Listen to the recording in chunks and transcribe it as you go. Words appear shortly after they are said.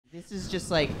This is just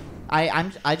like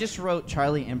I just wrote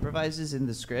Charlie improvises in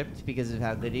the script because of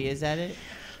how good he is at it.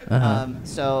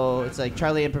 So it's like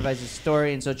Charlie improvises a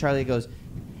story, and so Charlie goes,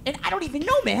 and I don't even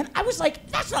know, man. I was like,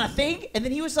 that's not a thing. And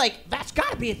then he was like, that's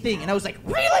got to be a thing. And I was like,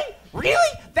 really?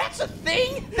 Really? That's a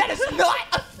thing? That is not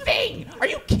a thing. Are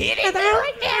you kidding me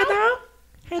right now?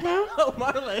 Hello? Oh,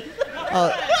 Marlon.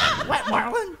 What,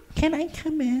 Marlon? Can I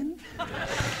come in?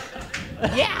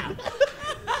 Yeah.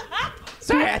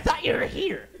 Sorry, I thought you were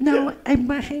here. No, I'm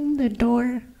behind the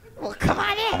door. Well, come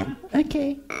on in.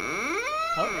 Okay.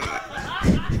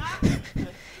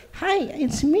 Hi,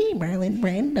 it's me, Marlon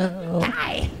Brando.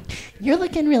 Hi. You're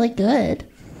looking really good.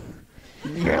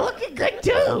 You're looking good,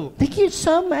 too. Thank you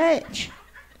so much.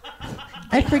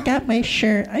 I forgot my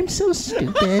shirt. I'm so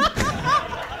stupid.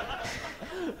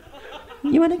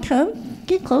 You want to come?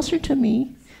 Get closer to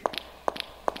me.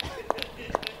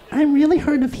 I'm really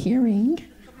hard of hearing.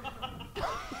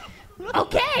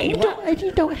 Okay.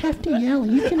 You don't have to yell.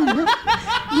 You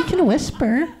can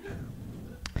whisper.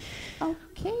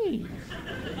 Okay.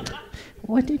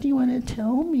 What did you want to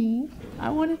tell me?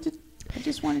 I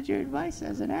just wanted your advice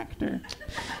as an actor.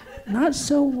 Not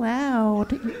so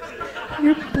loud.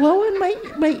 You're blowing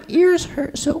my ears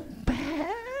hurt so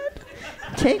bad.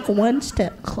 Take one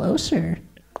step closer.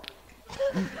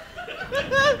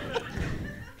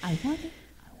 I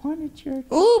wanted your...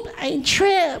 Oop, I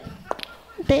tripped.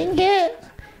 Dang it.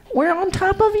 We're on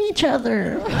top of each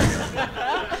other.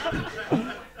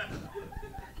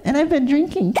 And I've been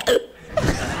drinking.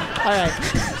 All right.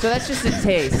 So that's just a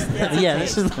taste. Yeah,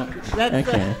 this is...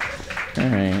 Okay. All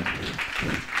right.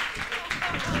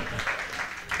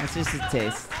 That's just a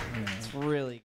taste.